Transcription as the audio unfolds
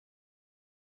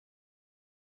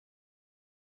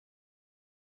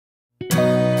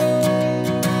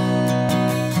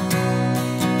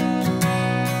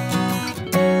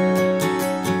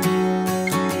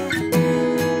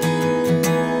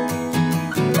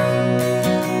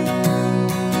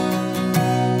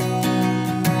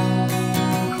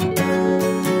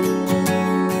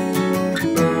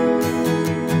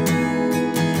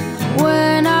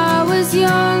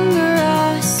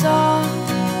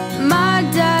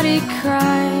me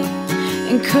cry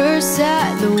and curse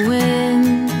at the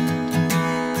wind.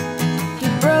 He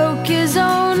broke his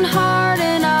own heart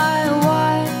and I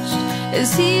watched as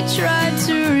he tried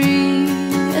to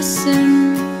reassemble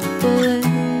it.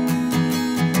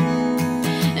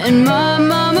 And my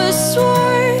mama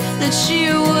swore that she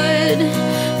would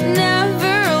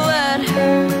never let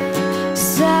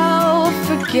herself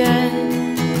forget.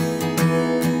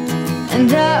 And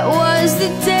that was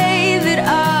the day that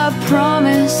I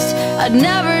promised I'd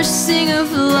never sing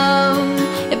of love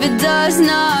if it does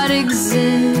not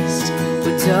exist.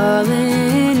 But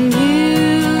darling,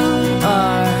 you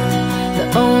are the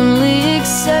only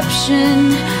exception.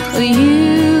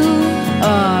 You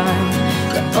are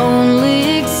the only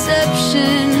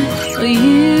exception.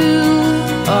 You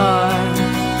are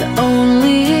the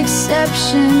only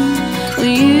exception.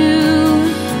 You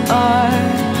are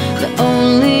the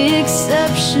only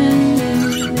exception.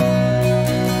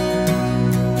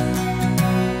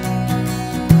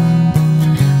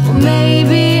 Well,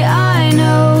 maybe I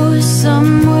know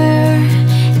somewhere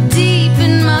deep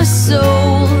in my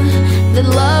soul that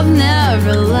love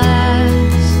never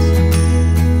lasts,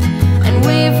 and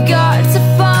we've got to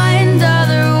find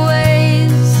other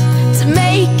ways to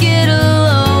make it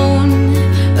alone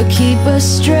or keep a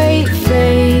straight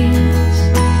face.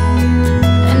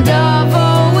 And I've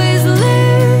always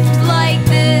lived like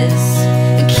this,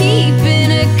 keeping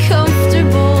a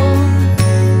comfortable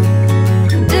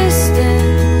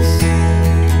distance.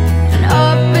 And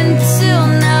up until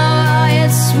now I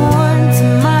had sworn to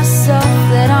myself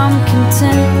that I'm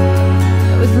content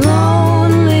with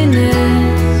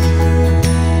loneliness,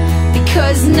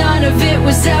 because none of it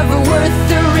was ever worth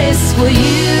the risk. Well,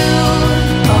 you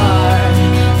are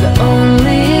the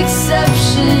only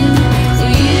exception.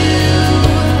 You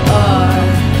are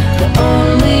the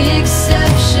only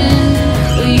exception.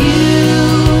 You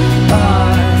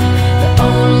are the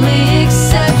only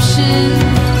exception.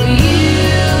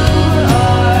 You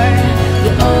are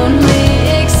the only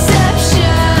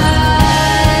exception.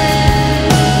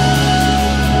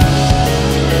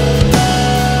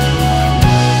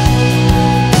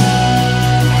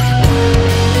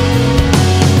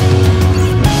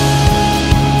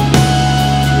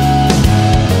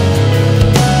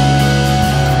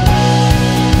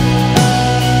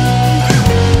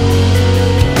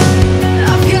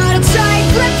 I've got a tight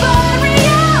grip on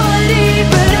reality,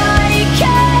 but I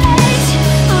can't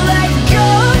let go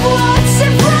of what's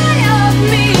in front of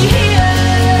me here.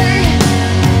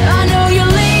 I know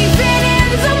you're leaving in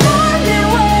the morning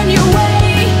when you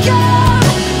wake up.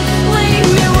 Leave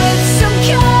me with some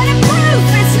kind of proof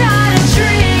it's not a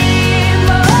dream.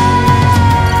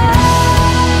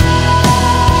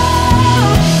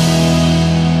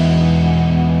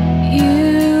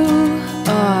 You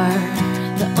are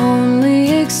the only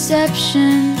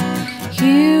exception.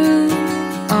 You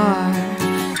are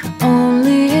the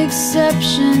only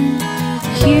exception.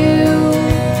 You